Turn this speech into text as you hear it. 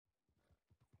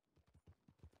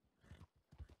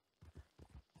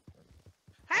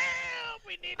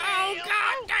We need Oh, help.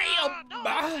 goddamn! Oh, God,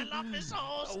 no, fell off his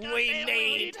horse. We Goddamn,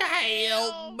 need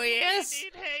help, miss. We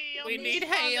need help. We need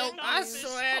He's help. falling I off his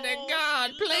swear to horse. God,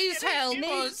 Look please at him. help He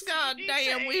us. needs God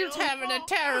damn, we're help. having a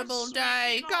terrible sweet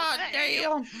day. Lord, God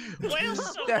damn. Will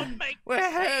someone make Well,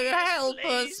 this happen, help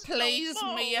us, please? please, No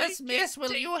more. miss. We Miss, can't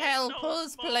will you take it help no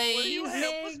us, more. Will you please?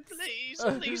 help us, Migs.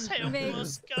 please? Please help Migs.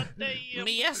 us. God damn.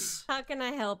 Miss? How can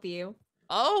I help you?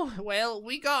 Oh, well,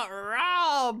 we got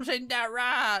robbed, ain't that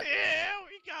right? Yeah,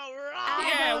 we got robbed.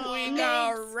 Yeah, we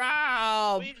got Migs.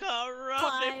 robbed. We got robbed.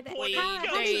 Clyde, They pointed how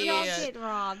guns did y'all at us. get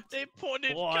robbed? They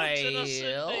pointed guns at us and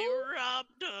they Well.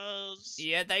 robbed us.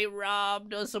 Yeah, they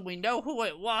robbed us, and we know who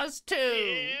it was, too.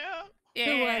 Yeah. Yeah.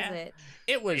 Who was it?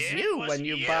 It was It you was when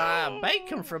you buy you.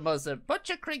 bacon from us at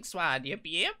Butcher Creek Swine. Yep.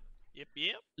 Yep.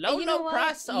 Low, You know low what?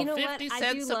 price You of know 50 what? cents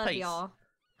I do a love piece. y'all.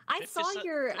 I 50 saw cent-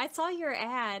 your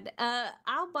ad.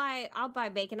 I'll buy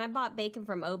bacon. I bought bacon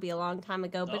from Obi a long time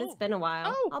ago, but it's Oh. been a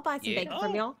while. Oh, I'll buy some yeah. bacon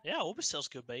from y'all. Yeah, Obi sells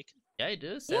good bacon. Yeah, it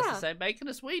does. That's Yeah. the same bacon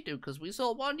as we do, because we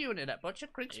sold one unit at Butcher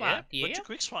Creek Swine. Yeah. Butcher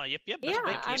Creek Swine. Yep. Yeah, Best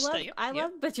bacon I in love the state. I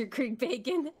love Butcher Creek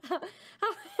bacon.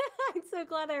 I'm so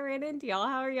glad I ran into y'all.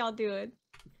 How are y'all doing?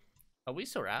 Are we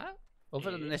so right?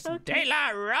 Other than Yeah. this Okay.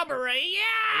 daylight robbery,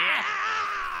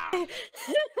 yeah! Yeah.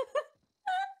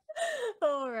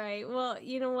 All right. Well,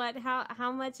 you know what?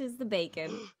 How much is the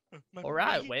bacon? My All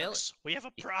right, well, Migs, we have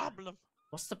a problem.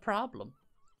 What's the problem?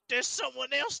 There's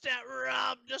someone else that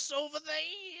robbed us over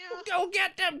there. Go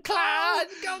get them, Clyde!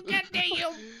 Go get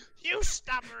them! You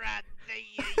stop right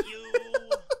there, you.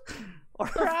 All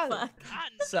right. Fuck. I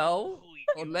know So, who you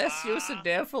unless you're are. a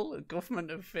devil, a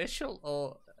government official,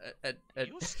 or a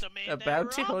You's the man a that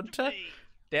bounty robbed hunter, me.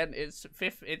 then it's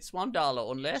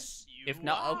 $1. Unless, Yes, if you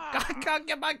not, oh are. God, I can't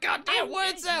get my goddamn Yeah,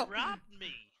 words you out. robbed me.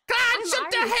 Clyde, I'm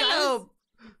shut the Irish, hell up!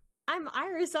 I'm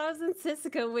Iris. I was in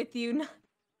Sisika with you not,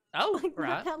 Oh, not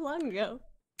right. that long ago.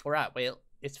 All right, well,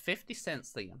 it's 50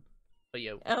 cents then for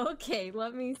you. Okay,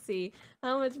 let me see.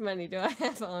 How much money do I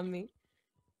have on me?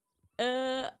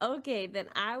 Okay, then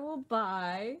I will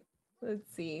buy. Let's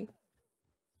see.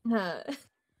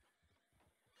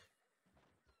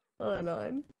 Hold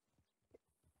on.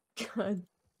 God. And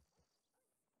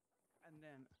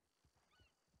then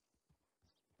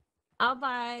I'll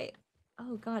buy.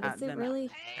 Oh God, is it then I- really?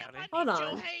 Help, I Hold need on. your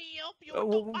help. You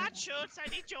Oh, don't buy shirts. I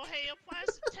need your help.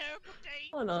 It's a terrible day.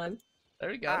 Hold on. There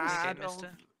we go. I Okay, don't.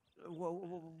 mister.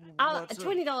 What's up?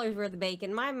 $20 worth of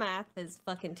bacon. My math is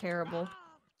fucking terrible.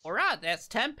 All right, that's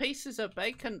 10 pieces of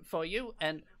bacon for you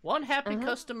and one happy Uh-huh.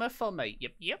 customer for me.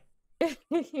 Yep.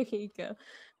 Here you go.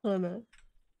 Hold on.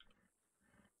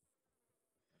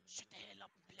 Shut the hell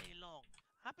up and play along.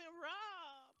 I've been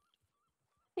robbed.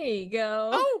 Here you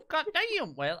go. Oh,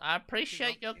 goddamn. Well, I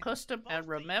appreciate your custom and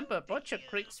remember Butcher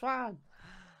Creek Swine.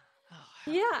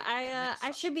 Yeah,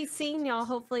 I should be seeing y'all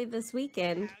hopefully this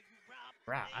weekend.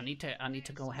 Right, I need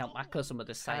to go help my cousin with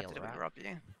the How sale, did we right? rob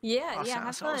you? Yeah, Awesome, yeah, have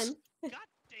awesome. fun.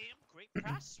 Goddamn great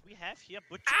price we have here.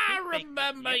 Butcher I Creek bacon.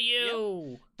 remember Yep,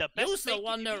 you. The You're best the bacon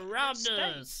one you that can eat robbed in the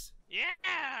state. us.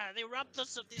 Yeah, they robbed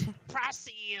us of these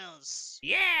prices.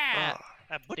 Yeah. Oh,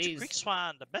 At Butcher These- Creek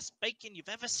Swine, the best bacon you've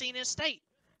ever seen in the state.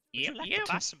 Would Yep, you like yep.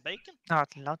 to buy some bacon?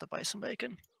 I'd love to buy some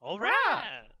bacon. All Right.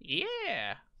 right.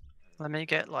 Yeah. Let me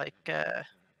get like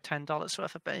 $10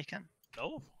 worth of bacon.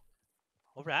 Oh.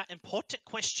 All right. Important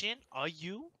question. Are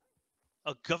you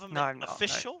a government I'm not, no.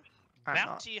 official, I'm not.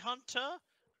 bounty hunter,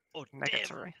 or devil?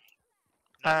 Negatory.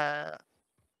 No.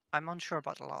 I'm unsure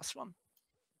about the last one.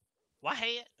 White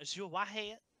hat? Is you a white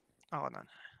hat? Oh no,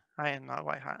 I am not a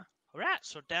white hat. All right.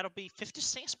 So that'll be 50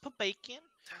 cents per bacon.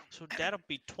 So that'll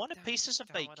be 20 pieces of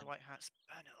Don't wear bacon. the white hats.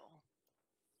 I know.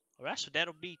 All right. So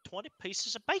that'll be 20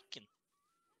 pieces of bacon.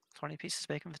 20 pieces of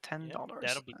bacon for $10. Yep,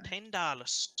 that'll be $10.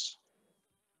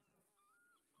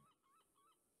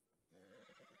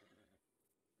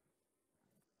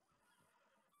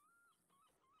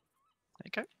 There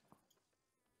you go.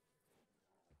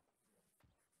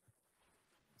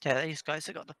 Yeah, these guys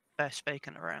have got the best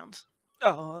bacon around.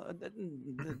 Oh,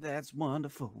 that's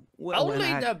wonderful. Well, when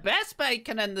Only I- the best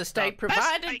bacon in the state best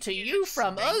provided to bacon in you the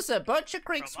from state. us at Butcher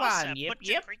Creek From us Swine. at Yep,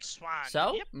 Butcher yep. Creek Swine.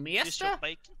 So, yep. Just your mister,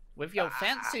 bacon. with your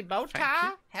fancy bow thank tie,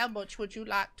 you. how much would you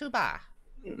like to buy?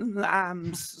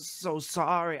 I'm so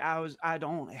sorry. I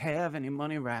don't have any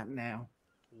money right now.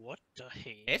 What the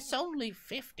hell? It's only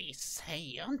 50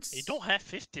 cents. You don't have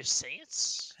 50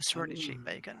 cents? It's really cheap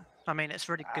bacon. I mean, it's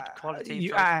really good quality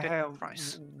You- for a I good have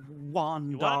price.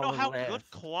 $1 You want to know how left.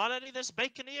 good quality this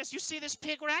bacon is? You see this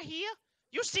pig right here?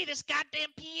 You see this goddamn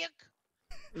pig?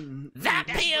 That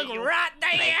That's pig where your right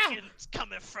there! Bacon's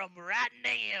coming from right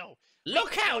now.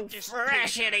 Look how caught this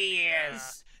fresh pig it right here.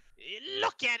 is!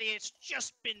 Look at it. It's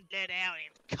just been let out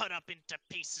and cut up into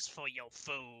pieces for your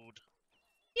food.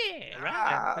 Yeah.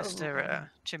 Right? Yeah, Mr.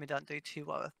 Jimmy don't do too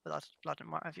well with blood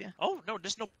and what have you. Oh, no,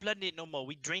 there's no blood in it no more.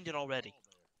 We drained it already.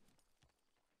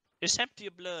 It's empty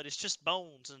of blood. It's just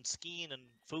bones and skin and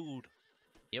food.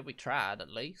 Yeah, we tried at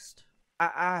least.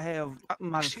 I have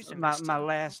my excuse me, my, mister. my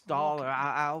last dollar.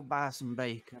 I'll buy some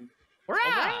bacon. Right.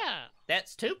 Alright.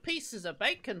 That's 2 pieces of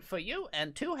bacon for you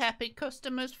and 2 happy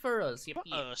customers for us. Yep, For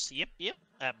yep. us, yep.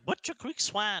 Butcher Creek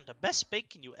Swine, the best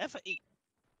bacon you ever eat.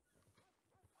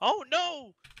 Oh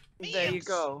no! There you Meals!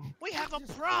 go. We have a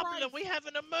problem. We have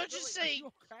an emergency.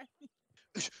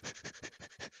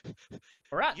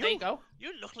 Alright, there you You- go.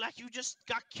 You look like you just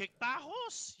got kicked by a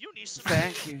horse. You need some.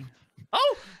 Thank you.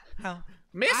 Oh, Hell,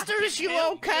 mister, can is you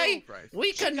help okay? you.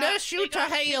 We can nurse you They to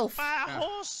got kicked health. by a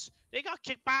horse. They got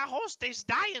kicked by a horse. They's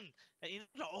dying. And you know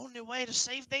the only way to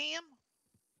save them?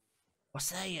 What's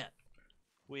that?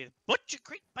 With Butcher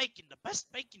Creek Bacon, the best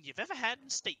bacon you've ever had in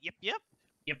the state. Yep. Yep,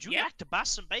 Would you yep. like to buy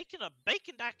some bacon? A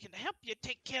bacon that can help you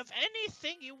take care of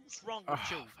anything what's wrong with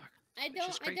you. I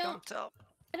just creaked on top.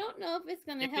 know if it's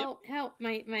gonna Yep, yep. help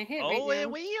my head Oh, right it now.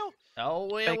 will.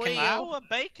 Oh, we Bacon will. now. Oh, a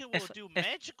bacon will If- do if-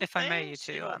 magical if I may, you things.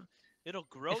 two, It'll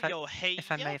grow if I- your hair.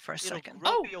 if I may for a it'll second.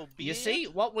 grow Oh, your you beard. see,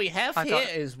 what we have I here got-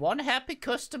 is one happy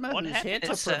customer One who's happy here to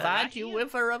customer provide right you here.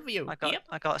 with a review. Yep,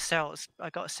 I got sales.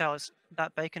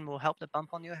 That bacon will help the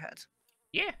bump on your head.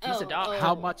 yeah, he's a Oh, dog. oh.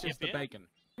 How much Yep, is the yep. bacon?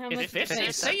 How It's much 50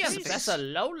 50 cents. cents. That's a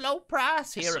low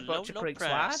price here It's at a low, Butcher low Creek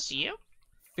price. Swine. Yep.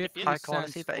 50 High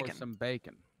quality cents for bacon. some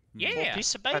bacon. Yeah.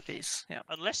 Piece of A bacon. piece. Yeah.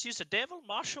 Unless you're a devil,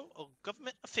 marshal, or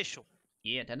government official.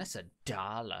 Yeah, then it's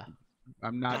 $1.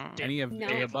 I'm not Mm. any of No.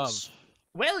 the above. Devils.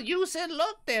 Well, you said,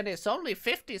 look, then it's only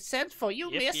 50 cents for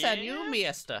you, Yep, miss, and you, yeah.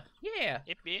 mister. Yeah.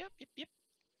 Yep.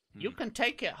 You can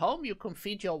take it home. You can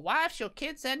feed your wives, your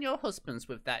kids, and your husbands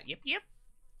with that. Yep.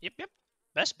 Yep.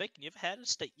 Best bacon you've had in the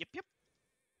state. Yep.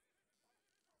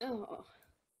 Oh,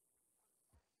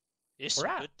 It's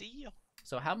Right. a good deal.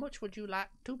 So how much would you like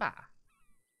to buy?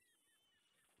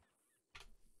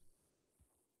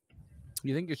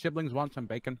 You think your siblings want some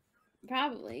bacon?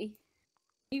 probably.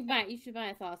 You should buy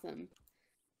us all some.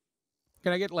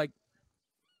 Can I get like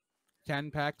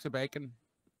 10 packs of bacon?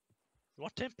 You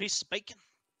want 10 pieces of bacon?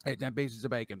 Hey, 10 pieces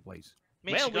of bacon, please.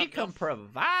 Means Well, you we got can enough.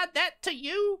 provide that to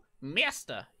you,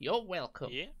 mister. You're welcome.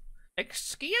 Yeah.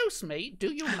 Excuse me,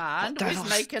 do you mind with devils,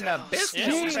 making a devils. business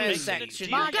Yeah,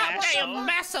 transaction? my You God, goddamn asshole.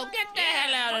 muscle, get the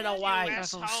hell out of the You way.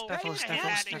 asshole. Devils, Get devils,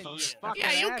 outta devils. here.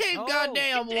 Yeah, you keep goddamn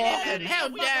Get outta walking. here. How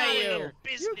We dare got you? your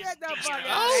business get the deal, fuck outta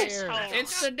Oh, asshole.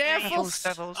 it's the Devils, devils.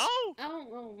 devils. Oh,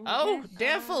 Oh,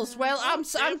 devils. Well, I'm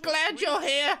glad you're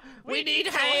here. We need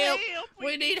help.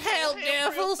 We need help,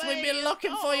 devils. We've been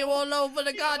looking for you all over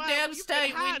the goddamn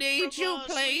state. We need you,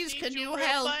 please. Can you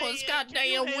help us?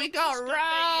 Goddamn, we got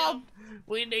robbed.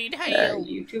 We need help.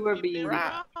 You two are being.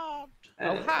 Right.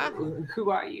 hi. Who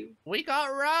are you? We got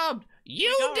robbed.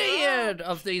 You got did.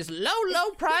 Of these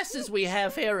low prices we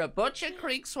have here at Butcher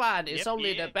Creek Swine. It's Yep,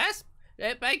 only yeah. the best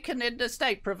bacon in the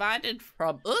state, provided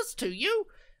from us to you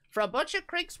from Butcher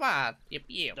Creek Swine. Yep.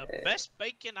 The best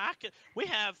bacon I could. We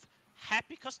have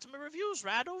happy customer reviews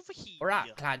right over here. All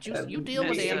right, Clyde, you deal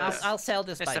with Miss, it, and I'll sell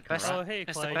this It's the bacon. best. Right? Oh, hey,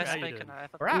 It's the Clyde, best how you bacon doing? I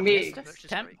ever. All right, Miss. mister. Which is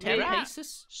 10 great.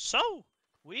 pieces. So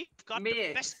we've got the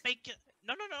Miss. best bacon.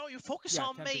 No. You focus Yeah,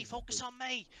 on 10 me. pieces, Focus please. on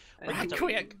me. Right, the-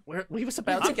 quick. We was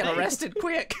about to get Okay. arrested.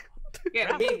 Quick.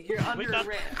 Yeah, Big, you're under got-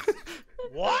 arrest.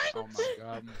 What? Oh my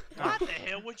god. What the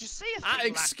hell would you say? A thing like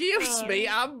Excuse me.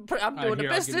 I'm doing a here, I'll give you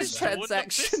business that.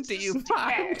 transaction. Do you Business.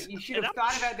 Yeah, mind? you should have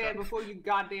thought about that before you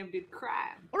goddamn did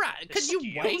crime. All right. Can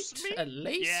you wait Excuse me? at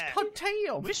least? Yeah.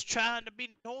 Damn. We're just trying to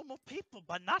be normal people,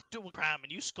 but not doing crime,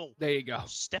 and you school. There you go.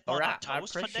 Step All on right. our I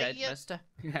toes for appreciate that. it, mister.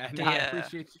 Yeah, no, Yeah. I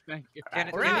appreciate you. Thank you.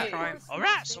 Get All right. crime. All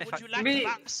right. So If would I- you like Me- to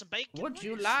buy some bacon? Would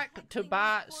you like to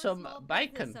buy some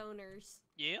bacon?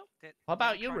 Yeah. How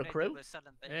about you, recruit?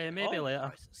 Maybe Oh.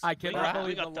 later. I cannot Right. We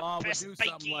believe the got the law would best do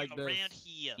something bacon like this. around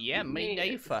here. Yeah, me Me-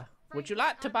 neither. Would you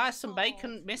like to buy some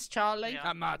bacon, Miss Charlie? Yeah.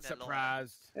 I'm not They're law.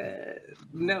 surprised.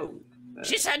 No.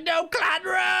 She said no, Clyde,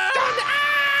 run! Ah!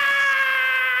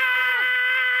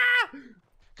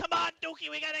 Come on, Dookie,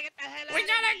 we gotta get the hell out We of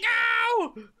gotta here.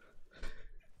 go!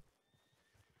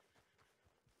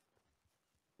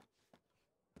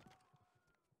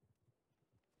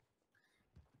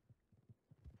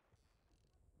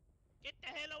 Get the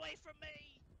hell away from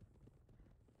me.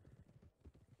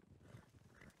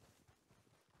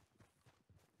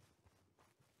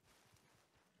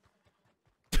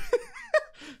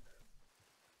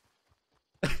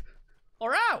 All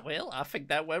right, well, I think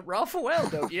that went rather well,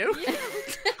 don't you?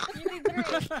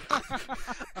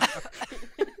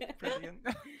 Brilliant.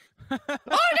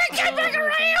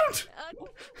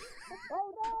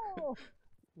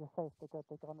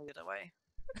 the other way.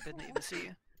 Didn't even see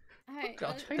you. Alright,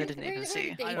 God. They didn't even see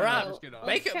you. I Right. just get off.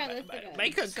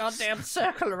 Make a goddamn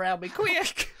circle around me,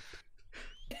 quick!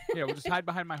 Yeah, we'll just hide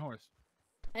behind my horse.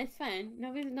 It's fine.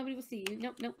 Nobody will see you.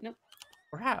 Nope, nope, nope.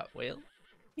 Right, Will.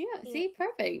 Yeah, see,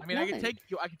 perfect. I mean, I can Nothing. take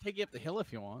you up the hill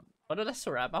if you want. Oh no, that's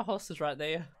alright. My horse is right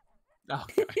there.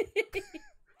 Okay.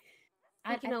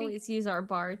 I can always use our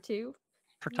bar too.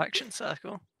 Protection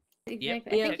circle.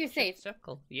 Exactly. I think you're safe.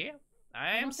 Circle. Yeah, I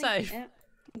I am don't think- safe. yeah,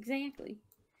 exactly.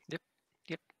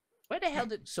 Where the hell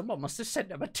did someone must have sent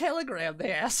them a telegram?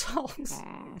 They assholes.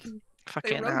 They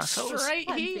Fucking rode assholes. straight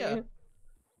I here. do.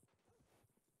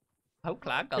 Hope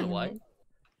Clark got away.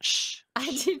 Shh.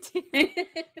 I do too.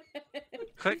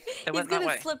 Quick, they went gonna that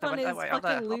way. slip They on went that his way. Up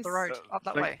there, fucking up the road. loose- Up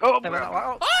that Like, way. oh, They went that way.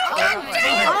 Oh, Oh, God my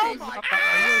damn! God. Up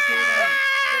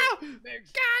that way.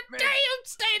 God damn!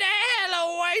 Stay the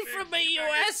hell away from me, you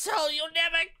asshole! You'll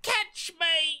never catch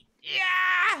me!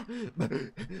 Yeah!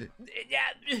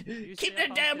 Yeah! Keep the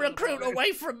damn recruit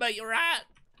away from me, right?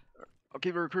 I'll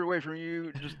keep a recruit away from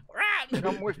you. Just Right!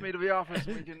 come with me to the office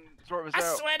and we can sort this I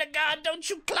out. swear to God, don't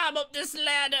you climb up this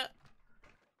ladder!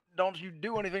 Don't you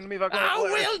do anything to me if I go I up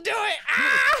there. will do it!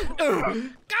 Ah!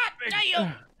 God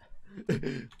damn!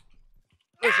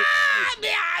 Listen,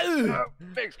 Ah! No!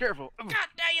 Biggs, careful. God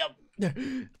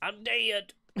damn! I'm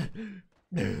dead.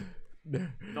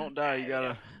 Don't die. You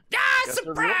gotta. Ah, Got the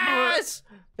surprise!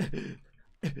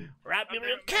 Right, be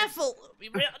real careful. Be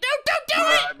real. No, don't do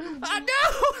it!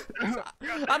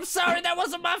 No! I'm sorry, that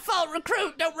wasn't my fault.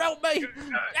 Recruit, don't rope me.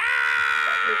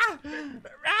 Ah!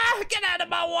 Ah! Get out of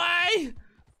my way!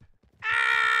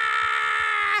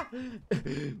 Ah!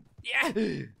 Yeah,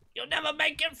 you'll never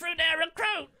make it through there,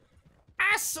 recruit.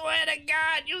 I swear to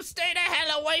God, you stay the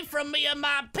hell away from me and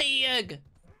my pig.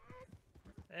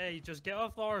 Hey, just get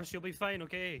off the horse, you'll be fine,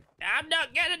 okay? I'm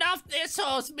not getting off this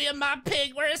horse. Me and my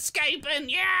pig, we're escaping.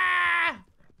 Yeah!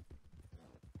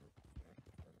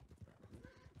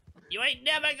 You ain't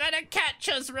never gonna catch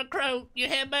us, recruit. You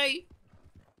hear me?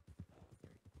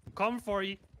 Come for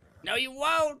you. No, you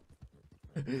won't.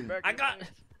 Back I in got place.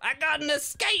 an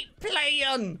escape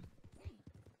plan.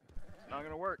 It's not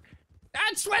gonna work.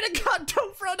 I swear to God,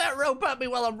 don't throw that rope at me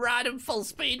while I'm riding full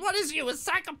speed. What is you, a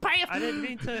psychopath? I didn't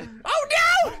mean to. Oh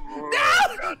no!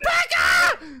 No!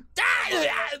 Back up! Die!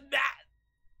 Alright,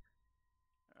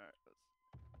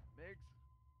 Biggs.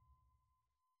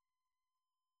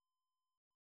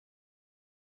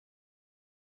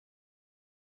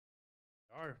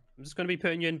 I'm just gonna be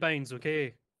putting you in binds,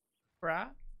 okay? Right.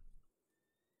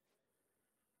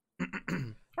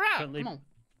 Right, Currently- come on.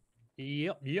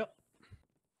 Yep.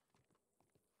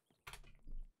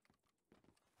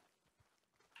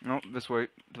 No, this way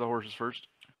to the horses first.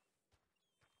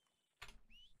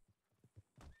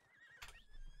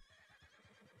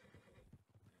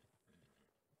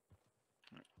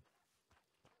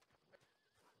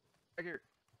 Back here.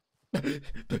 Get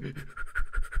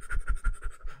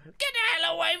the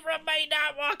hell away from me,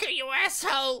 Nightwalker, you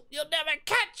asshole! You'll never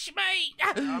catch me!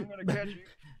 I'm gonna catch you.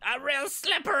 I'm real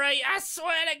slippery, I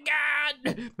swear to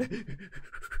God!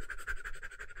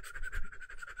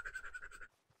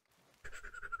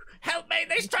 Help me,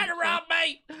 they's trying to rob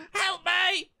me! Help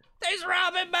me! They's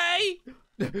robbing me!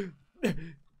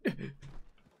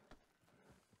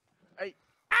 Hey.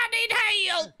 I need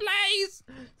help, please!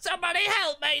 Somebody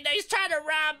help me, they's trying to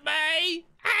rob me!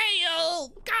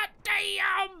 Help! God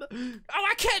damn! Oh,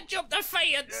 I can't jump the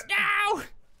fence now!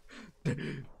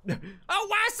 Oh,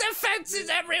 why is there fences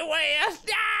everywhere?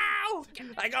 No!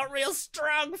 I got real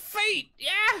strong feet,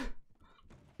 yeah?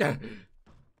 No!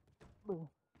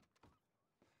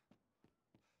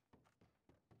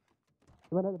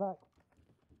 No!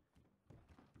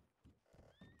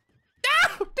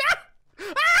 Ah!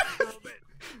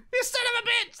 You son of a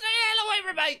bitch! Stay the hell away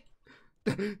from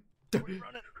me! Where you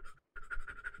running?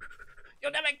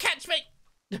 You'll never catch me!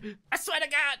 I swear to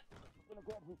God!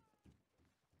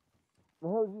 The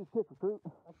hell did you kick, recruit?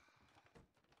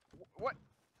 What?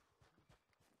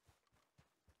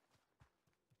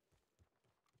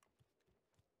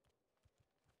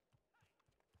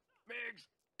 Biggs!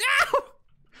 No!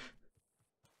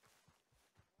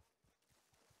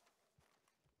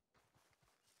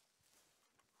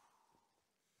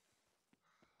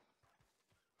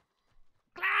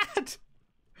 Glad!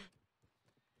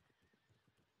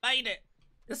 Made it!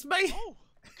 It's me! Oh,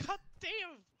 god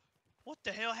damn! What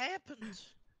the hell happened?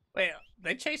 Well,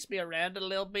 they chased me around a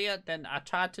little bit, then I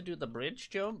tried to do the bridge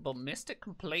jump, but missed it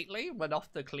completely, went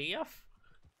off the cliff.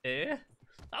 Yeah.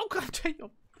 Oh god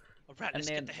damn! Alright, And let's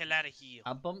then- get the hell out of here.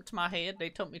 I bumped my head, they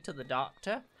took me to the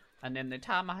doctor, and then they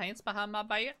tied my hands behind my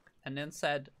back, and then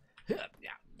said,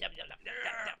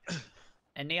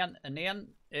 And then,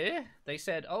 they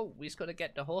said, "Oh, we's got to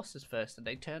get the horses first," and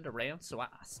they turned around, so I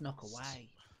snuck away.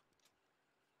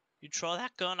 You draw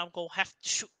that gun, I'm gonna have to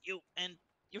shoot you, and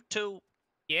you too.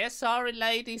 Yeah, sorry,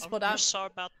 ladies, but I'm sorry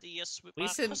about the sweet we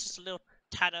cause seen- it's a little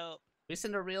tied up. we're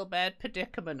in a real bad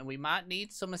predicament, and we might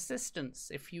need some assistance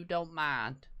if you don't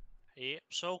mind. Yeah,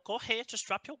 so go ahead, just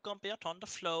drop your gun belt on the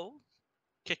floor,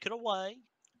 kick it away.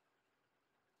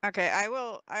 Okay, I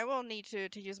will need to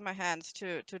use my hands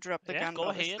to drop the gun. Go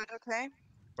belt. Is ahead. that okay?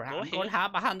 Right, Go I'm going to ahead.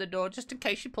 hide behind the door just in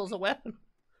case she pulls a weapon.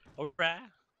 Alright.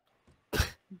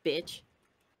 Bitch.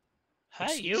 Hey,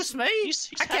 Excuse me? he's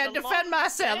I had can't a long defend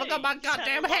myself. I got my day. He's had a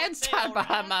goddamn long hands day, tied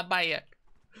behind alright? my back.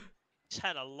 He's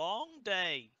had a long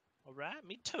day. Alright,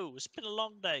 me too. It's been a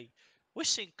long day. We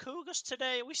seen cougars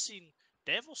today. We seen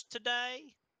devils today.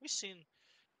 We seen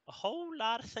a whole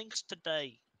lot of things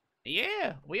today.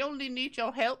 Yeah, we only need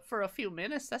your help for a few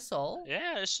minutes, that's all.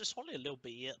 Yeah, it's just only a little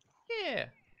bit. Yeah.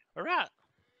 Alright.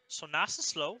 So nice and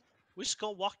slow. We're just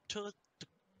gonna walk to the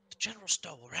general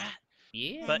store, alright?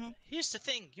 Yeah. But here's the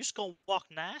thing, you're just gonna walk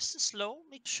nice and slow,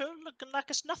 make sure looking like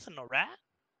it's nothing, alright?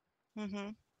 Mm-hmm.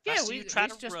 Yeah, see you we're try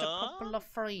to just a run. couple of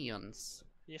friends.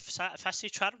 If I see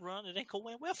you try to run, it ain't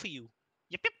going well for you.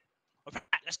 Yep. Alright,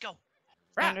 let's go.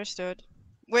 Right. Understood.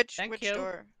 Which Thank you.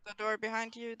 door? The door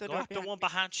behind you? The Go door out the behind one me?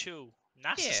 behind you.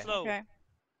 Nice and Yeah. slow. Okay.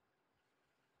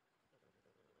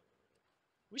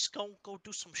 We're just gonna go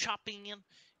do some shopping in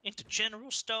the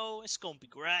general store. It's gonna be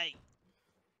great.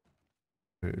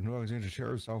 No, I was in the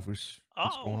sheriff's office.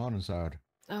 What's Oh. going on inside?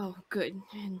 Oh, good.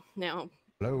 And now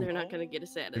Hello? they're not gonna get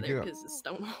us out of Pick there up. because it's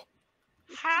Stonewall.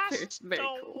 Hi, Very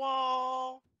cool.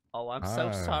 Stonewall. Oh, I'm so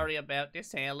Hi. sorry about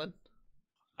this, Alan.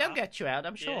 They'll get you out,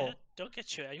 I'm sure. Yeah, don't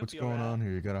get you out. You'll What's be going alright. on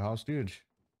here? You got a hostage?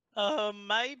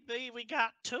 Maybe we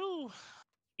got two.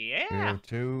 Yeah. You have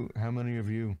two? How many of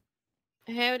you?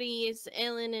 Howdy, it's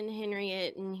Ellen and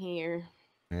Henriette in here.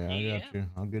 Yeah, I Yeah. got you.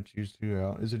 I'll get you two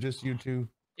out. Is it just you two?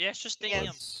 Yeah, it's just them.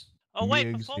 Yes. Oh wait,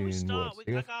 Migs before we and start, what,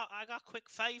 I Steph? got a quick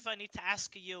favor I need to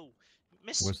ask of you.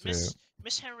 What's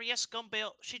Miss Henriette's gun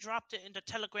belt, she dropped it in the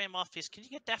telegram office. Can you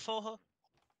get that for her?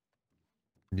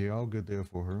 Yeah, I'll get there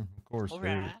for her. Of course.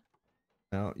 Alright.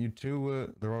 Now, you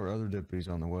two, there are other deputies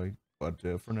on the way. But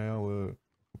for now,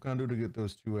 what can I do to get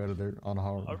those two out of there on the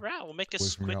harbor? Alright, we'll make it Away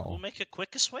from quick. y'all. We'll make it quick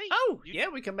and sweet. Oh, yeah,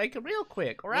 we can make it real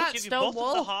quick. All We'll right, give you both of the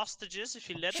Stonewall. hostages if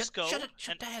you let us Shut- go. shut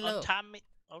and the hell up. untie me.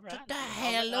 Alright. Shut the I'll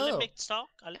hell let up. Mick talk.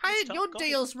 I'll let Hey, Mick talk. your Go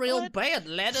deal's ahead. real Go ahead. bad.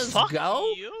 Let us Fuck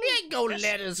go. you. You ain't gonna Yes,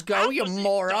 let us go, you wasn't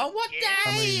moron. done What yet. the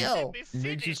I mean, hell?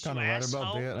 Migs is kind of right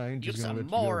about that. I ain't You just gonna some let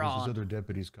you go. There's moron. other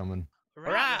deputies coming. Right,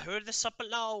 Alright. we heard this up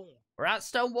alone. All right,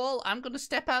 Stonewall, I'm gonna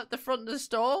step out the front of the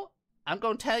store. I'm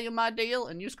gonna tell you my deal,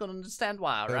 and you're just gonna understand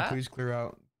why, all right? Please clear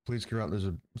out. Please clear out. There's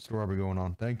a store robbery going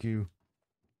on. Thank you.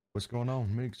 What's going on,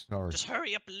 Migs? Sorry. Just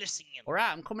hurry up and listen. All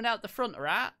right, I'm coming out the front, all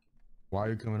right? Why are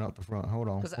you coming out the front? Hold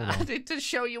on. Because Hold I on. need to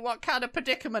show you what kind of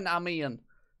predicament I'm in.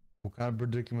 What kind of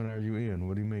predicament are you in?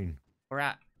 What do you mean? All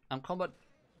right, I'm coming.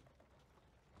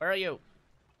 Where are you?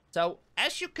 So,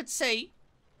 as you can see,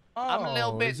 I'm a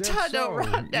little Oh, bit is that tied up so?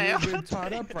 right now. You're a bit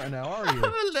tied up right now, are you? I'm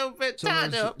a little bit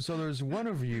tied up. So there's one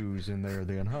of yous in there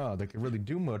then, huh? That can really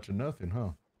do much of nothing, huh?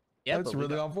 Yeah, That's but we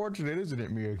really got- unfortunate, isn't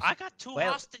it, Migs? I got two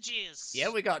Well, hostages. Yeah,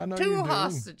 we got I know two you do.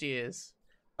 hostages.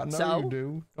 I know so, you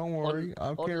do. Don't worry.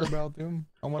 I care about them.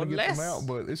 I want to get them unless- out,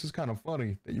 but this is kind of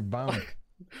funny that you're bound.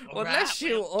 Unless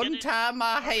you we'll get it. untie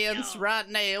my Hurry hands up. right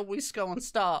now, we're going to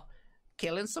start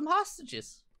killing some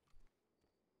hostages.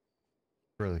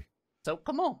 Really. So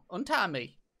come on, untie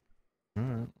me. All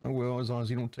right. Oh, well, as long as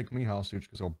you don't take me hostage,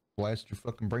 because I'll blast your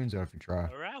fucking brains out if you try.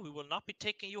 Alright, we will not be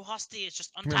taking you hostage.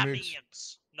 Just Come here, untie Migs. me.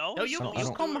 No, No, you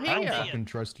don't come do it. I don't here. fucking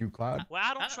trust you, Clyde. Well,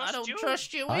 I don't trust I don't you.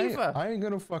 trust you I either. ain't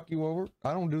gonna fuck you over.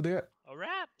 I don't do that.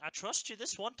 Alright, I trust you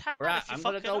this one time. Right, If you I'm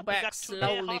gonna fuck it go up, we back got two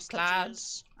slowly, Clyde.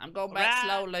 hostages. I'm going back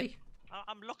Alright. slowly.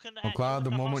 I'm looking at Well, Clyde, you the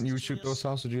and moment you shoot those hostages.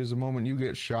 sausages, the moment you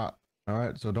get shot. All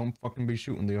right, so don't fucking be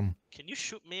shooting them. Can you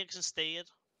shoot Migs instead?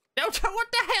 No, what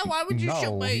the hell? Why would you shoot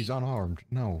No, me? he's unarmed.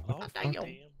 No. Oh, damn. damn.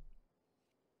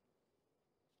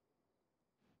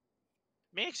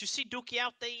 Migs, you see Dookie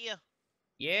out there?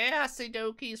 Yeah, I see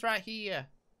Dookie's right here.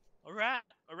 Alright,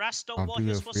 alright, I'll Stonewall, do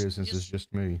here's that for what's, you since it's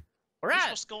just me. here's Alright,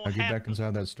 what's going I'll to get happen. back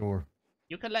inside that store.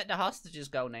 you can let the hostages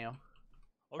go now.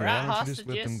 Yeah, Alright, why don't you just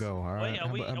let them hostages. go? All right. Wait, How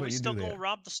are we, about- how are about we you still do going that? to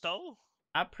rob the store?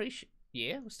 I appreciate.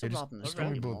 Yeah, we're still Yeah, robbing the just store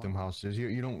give me both anymore. them houses.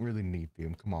 You don't really need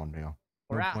them. Come on now.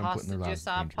 No Alright, point putting their lives hostages,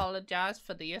 in I danger. apologize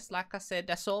for this. Like I said,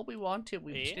 that's all we wanted.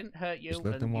 We just Yeah. didn't hurt you. Just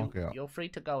let and them walk out. You're free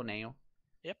to go now.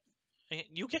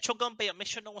 You get your gun belt, make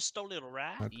sure no one stole it,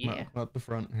 alright? Now, come Yeah. out the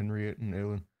front, Henriette and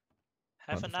Ellen.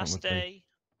 Have a the front nice with me. day.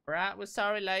 Right, we're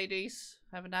sorry, ladies.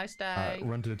 Have a nice day.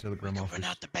 Run to the telegram office. Run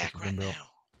out the back right now.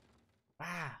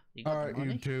 Wow. You got All the right,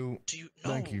 money? you two.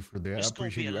 Thank you for that. I It's gonna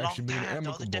appreciate be a you long actually being time. The other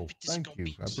amicable. deputies Thank gonna you.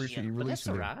 be I appreciate you Well, that's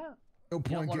releasing all them. right. No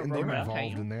point wanna getting roll them around,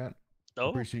 involved can in that. I Oh,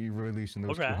 appreciate you releasing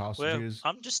those all right. two hostages.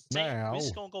 Well, I'm just saying, now, we're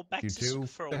just gonna go back you to two, school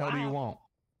for a the hell while. do you want?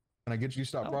 Can I get you to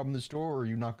stop robbing the store, or are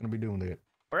you not going to be doing that?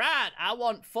 Right, I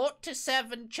want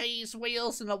 47 cheese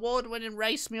wheels, an award-winning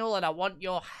race mule, and I want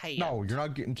your hand. No, you're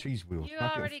not getting cheese wheels. You You're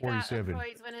not already getting got a 47.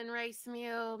 prize-winning race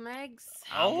meal, Megs.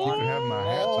 You can have my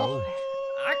hat, though.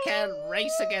 I can't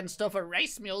race against other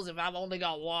race mules if I've only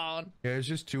got one. Yeah, it's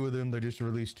just two of them. They just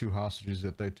released two hostages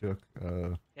that they took.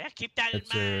 Yeah, keep that in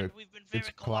It's mind. We've been very it's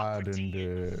Clyde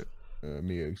and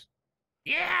Miggs.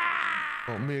 Yeah.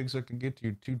 Well, Miggs, I can get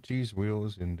you 2 cheese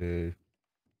wheels and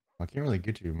I can't really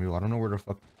get you a mule. I don't know where the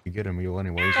fuck you get a mule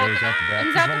anyways. Oh, he's out the back.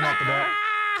 He's running out the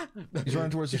back. He's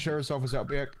running towards the sheriff's office out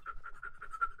back.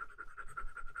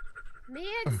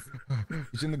 Megs.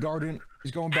 He's in the garden.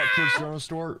 He's going back towards the general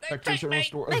store. Back to the general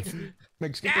store.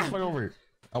 Miggs, get this fuck over here.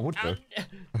 Oh, what the?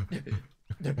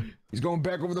 He's going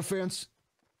back over the fence.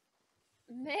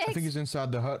 Megs. I think he's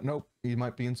inside the hut. Nope, he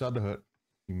might be inside the hut.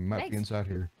 He might be inside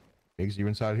here. Miggs, you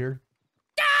inside here?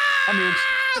 I'm Miggs.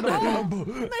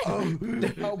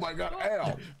 Oh my god,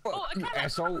 ow. You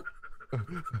asshole. Get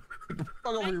the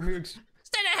fuck over here, Miggs.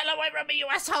 Stay the hell away from me, you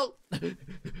asshole. Get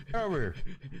over here.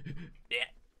 Get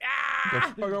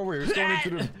the fuck over here. It's going into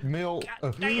the mill.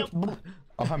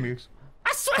 Oh, hi, Miggs.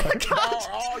 I swear to God.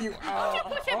 Oh, you.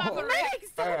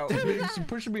 If you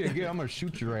push me again, I'm gonna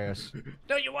shoot your ass.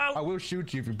 No, you won't. I will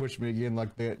shoot you if you push me again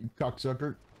like that, you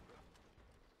cocksucker.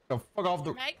 The fuck off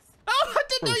the. Megs. Oh, I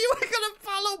didn't know you were gonna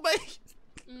follow me.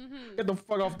 Get the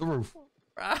fuck off the roof.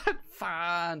 Right,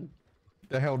 fine. Get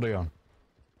the hell down.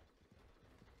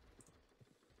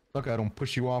 Look, I don't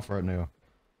push you off right now.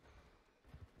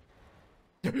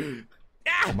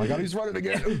 Oh my god, he's running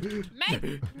again.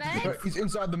 Megs. He's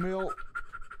inside the mill.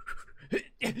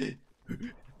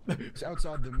 He's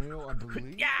outside the mill, I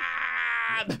believe.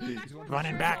 He's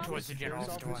Running back towards the general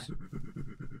store.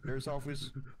 Sheriff's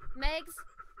office. Megs.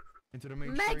 Into the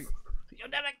main Megs. street. You'll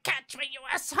never catch me, you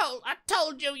asshole. I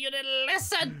told you you didn't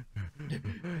listen.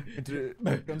 Into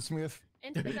the gunsmith.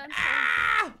 Into the gun.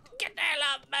 Get the hell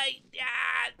out, mate.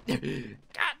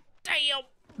 God damn.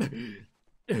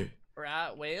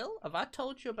 Right, well, have I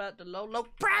told you about the low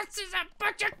prices of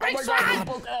butcher grease?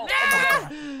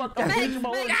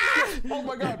 Oh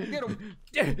my god, get him!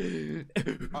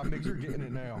 Miggs, you're getting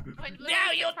it now.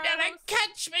 Now you'll never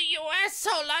catch me, you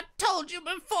asshole! I told you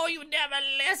before, you never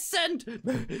listened!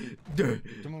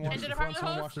 Someone watch the front,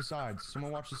 someone watch the sides.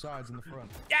 Someone watch the sides in the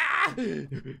front.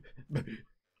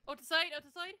 Out the side, out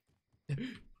the side.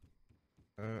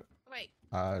 Wait.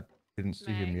 I didn't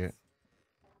see him yet.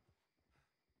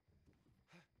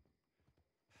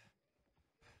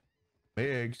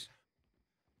 Miggs.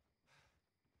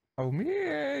 Oh,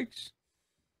 Miggs.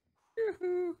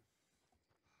 Yoo-hoo.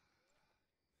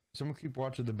 Someone keep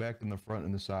watching the back and the front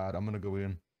and the side. I'm gonna go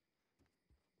in.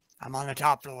 I'm on the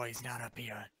top floor. He's not up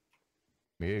here.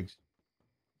 Miggs.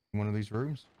 In one of these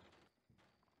rooms.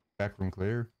 Back room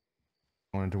clear.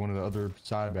 Going into one of the other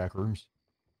side back rooms.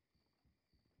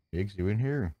 Miggs, you in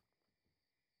here?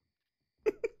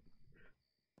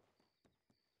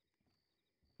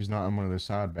 He's not in one of the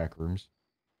side back rooms.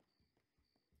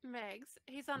 Megs.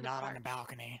 He's on the Not porch. on the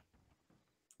balcony.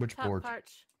 Which Top porch?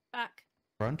 porch. Back.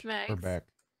 Front or Megs. back?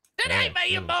 It ain't me,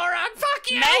 you moron!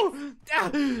 Fuck you!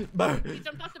 He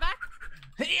jumped off the back?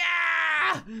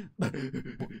 Yeah!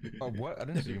 Oh, what? I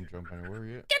didn't see him jump anywhere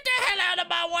yet. Get the hell out of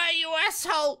my way, you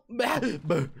asshole! He's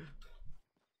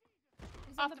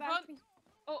off the front.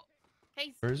 Oh.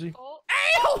 Hey. Where is he? Oh.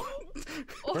 Ew!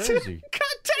 Where is he?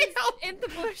 God damn! In the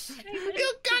bush.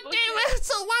 You goddamn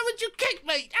asshole! Why would you kick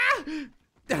me?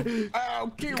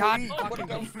 Oh, Kiwi! God What fucking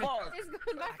the fuck? He's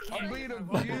going back. I'm being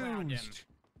abused.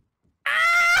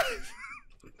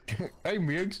 Hey,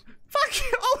 Miggs. Fuck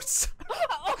you!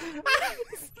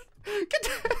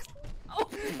 Oh,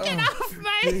 get off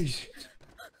me! Jeez.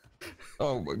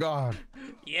 Oh my god.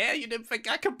 Yeah, you didn't think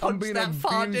I could I'm punch being that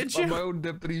far, did abused by you? my own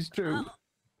deputies too.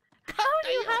 How do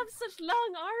you have such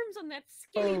long arms on that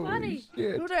skinny body?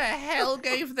 Shit. Who the hell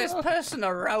gave this person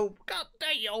a rope? God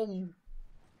damn!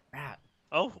 Right.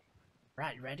 Oh.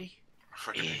 Right, ready?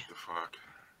 Fucking hate the fuck.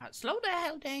 Right, slow the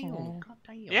hell down. God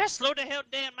damn. Yeah, slow the hell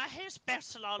down. My hair's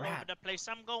bouncing all over Right. the place.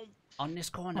 I'm going. On this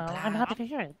corner, I'm happy to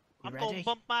hear it. I'm ready? going to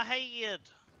bump my head.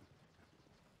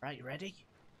 Right, you ready?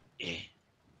 Yeah.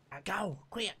 Right, go,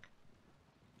 quick.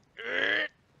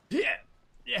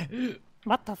 Yeah.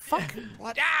 What the fuck?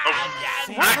 What?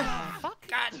 Ah, Fuck.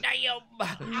 God damn!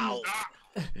 Ow!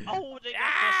 Oh, they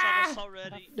got this on us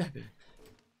already.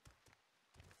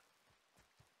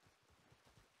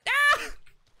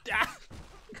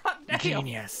 God damn.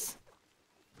 Genius.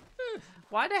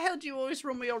 Why the hell do you always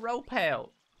run with your rope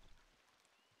out?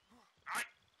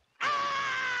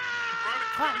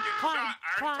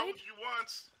 Clyde.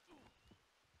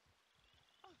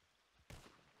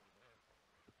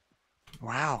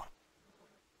 Wow.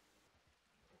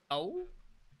 Oh?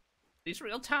 He's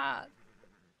real tired.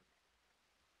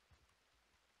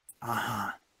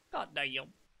 Uh-huh. God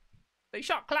damn. They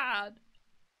shot Clyde.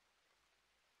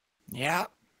 Yeah.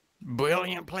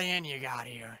 Brilliant plan you got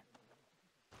here.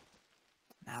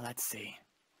 Now let's see.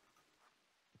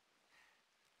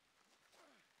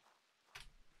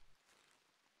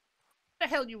 The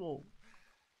hell you all?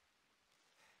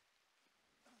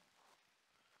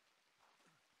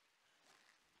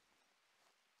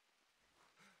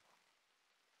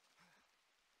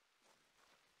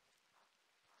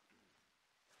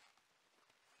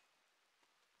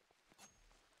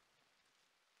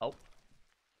 Oh.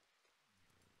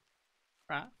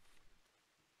 Right.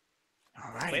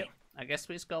 All right. Well, I guess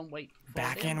we just go and wait. For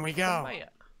Back them in we to go. come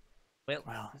back.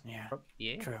 Well, yeah.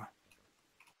 Yeah. True.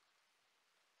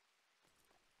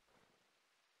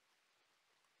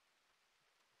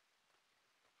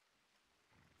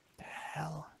 The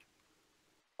hell?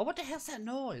 Oh, what the hell's that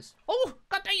noise? Oh,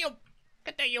 god damn!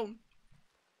 God damn!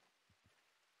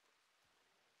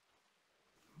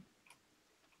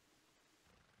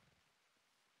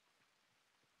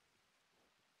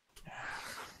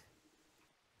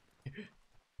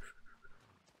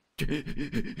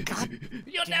 God,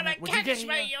 You'll damn never it, what'd you catch get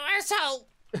me, here? you asshole!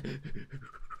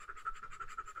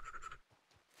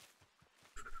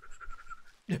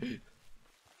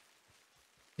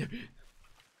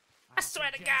 I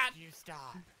swear to God, You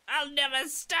stop. I'll never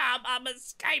stop. I'm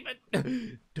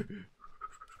escaping.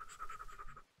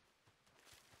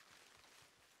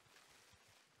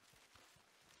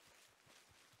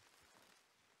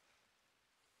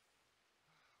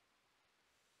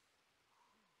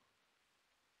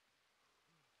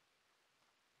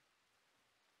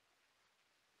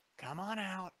 Come on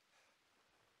out.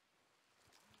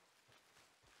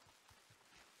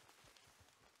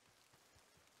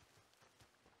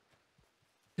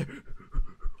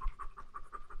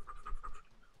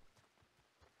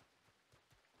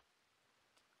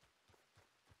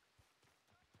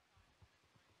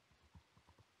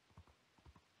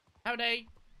 Howdy.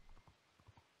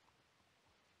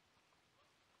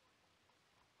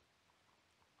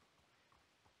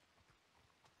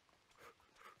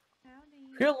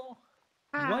 Hello.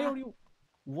 Why Ah. are you?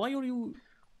 Why are you?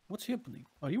 What's happening?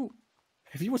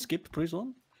 Have you escaped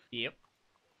prison? Yep.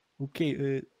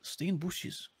 Okay. Stay in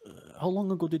bushes. How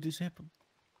long ago did this happen?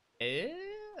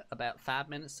 About 5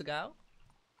 minutes ago.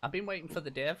 I've been waiting for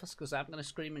the devils because I'm gonna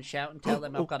scream and shout and tell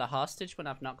them I've got a hostage when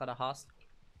I've not got a hostage.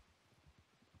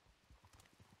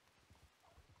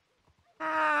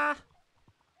 Ah.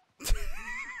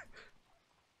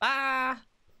 Ah.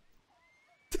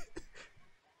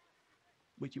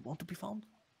 Wait, you want to be found?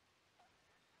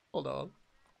 Hold on.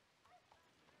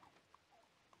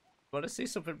 Want to see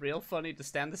something real funny to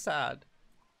stand aside?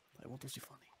 I want to see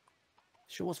funny.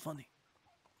 Show us funny.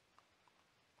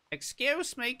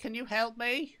 Excuse me, can you help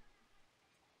me?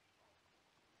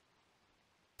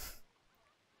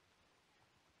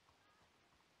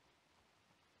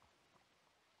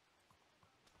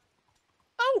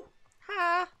 Oh,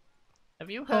 hi. Have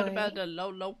you heard about the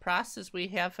low prices we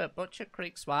have at Butcher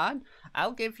Creek Swine?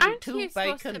 I'll give you Aren't 2 you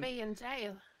supposed to bacon. be in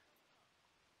jail?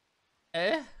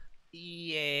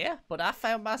 Yeah, but I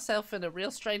found myself in a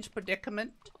real strange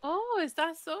predicament. Oh, is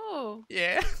that so?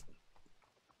 Yeah.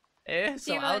 Yeah, Do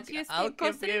so you want to escape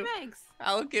custody, Megs?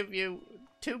 I'll give you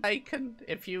 2 bacon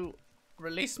if you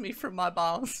release me from my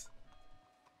balls.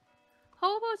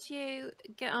 How about you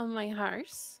get on my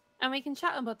horse and we can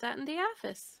chat about that in the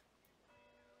office?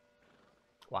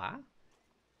 Why?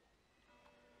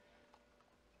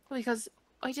 Because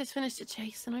I just finished a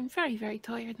chase and I'm very, very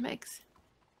tired, Megs.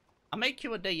 I'll make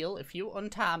you a deal. If you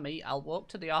untie me, I'll walk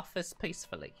to the office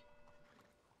peacefully.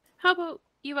 How about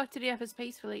you walk to the office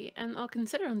peacefully and I'll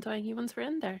consider untying you once we're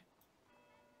in there?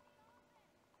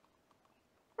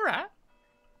 Alright.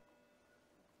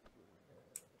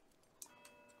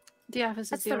 The office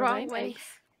That's is the the other wrong way. way.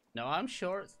 Megs. No, I'm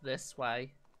sure it's this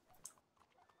way.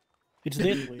 It's that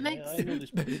way. Megs. I know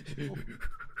this place. Oh,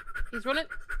 He's running.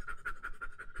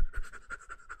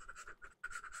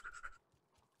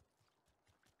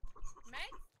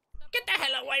 Get the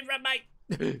hell away from me!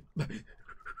 Down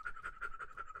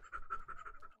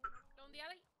the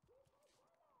alley.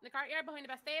 In the courtyard behind the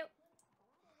Bastille.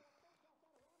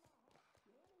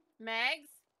 Megs?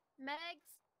 Megs?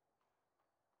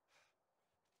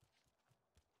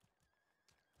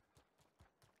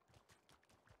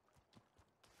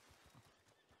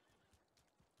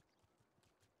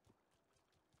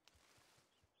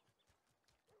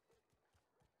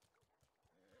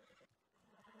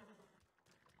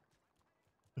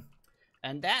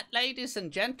 And that, ladies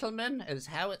and gentlemen, is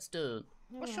how it's done.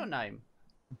 What's your name?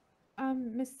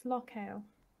 Miss Lockhale.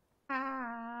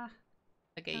 Ah.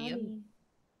 Again.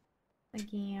 Howdy.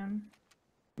 Again.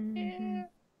 Yeah.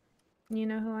 You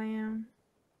know who I am?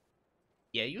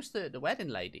 Yeah, you're the wedding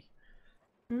lady.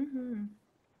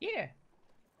 Yeah.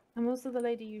 I'm also the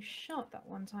lady you shot that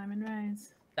one time in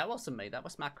Rose. That wasn't me. That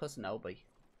was my cousin Obi.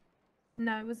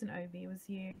 No, it wasn't Obi. It was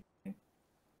you.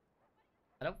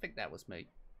 I don't think that was me.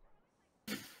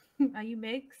 Are you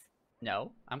Migs?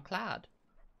 No, I'm Clyde.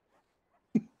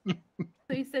 So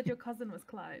you said your cousin was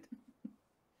Clyde.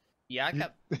 Yeah, I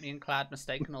got me and Clyde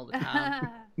mistaken all the time.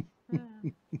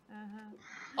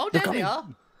 Oh, there they are.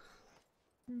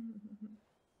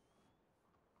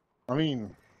 I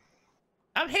mean...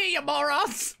 I'm here, you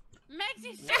morons! Megs,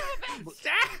 you son of a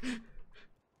bitch!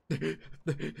 Stay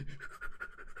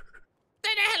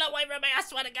the hell away from me, I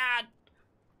swear to God!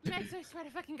 Megs, I swear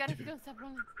to fucking God if you don't stop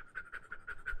running.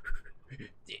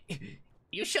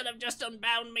 You should have just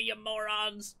unbound me, you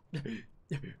morons!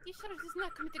 You should have just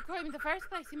not committed crime in the first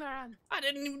place, you moron. I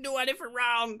didn't even do anything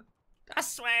wrong. I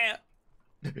swear.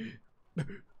 I literally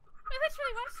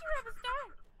watched you rob a store.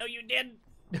 No, you didn't.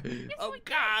 Yes, Oh, we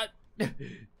God.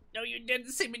 No, you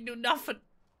didn't see me do nothing.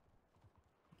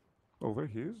 Over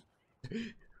here?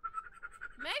 Megs,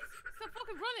 stop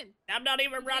fucking running. I'm not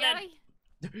even running.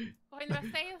 Behind the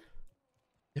bastille.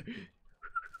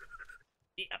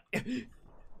 Yeah.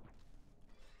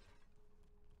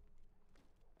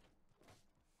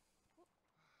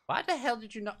 Why the hell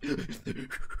did you not...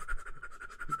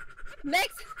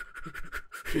 Megs!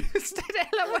 Stay the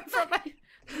hell away from me!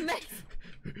 Megs!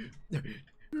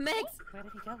 Megs! Where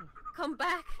did he go? Come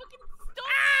back! Fucking stop!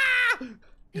 Ah!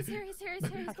 He's here, he's here, he's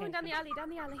here. He's going down the alley,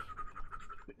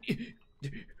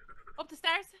 Up the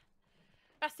stairs.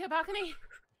 Bastille balcony.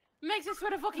 Megs, I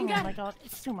swear to fucking God. Oh my God,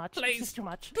 it's too much. Please. It's too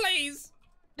much. Please!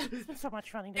 It's been so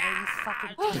much running today, you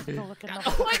fucking testicle looking God.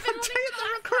 mother- I've been running for the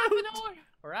last half an hour.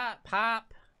 Alright,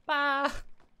 Pop. Bye.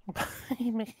 He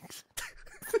makes...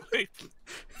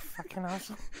 Fucking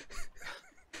awesome.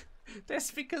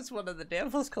 That's because one of the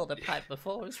devils called a pipe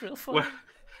before. It was real funny.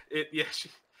 Well, yeah,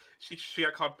 she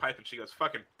got called pipe and she goes,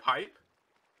 fucking pipe?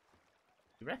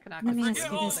 You reckon I Let me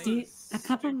could ask you this. A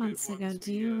couple months ago,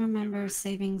 do you remember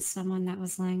saving someone that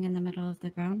was lying in the middle of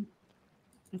the ground?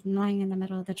 Lying in the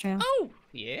middle of the trail? Oh!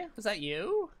 Yeah? Was that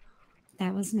you?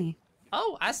 That was me.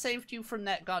 Oh, I saved you from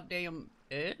that goddamn...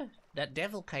 that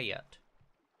devil cat.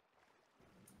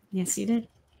 Yes, you did.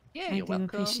 Yeah, I you're do welcome.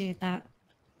 appreciate that.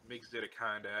 Migs did a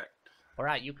kind act.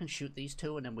 Alright, you can shoot these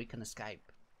two and then we can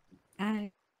escape.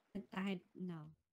 I no.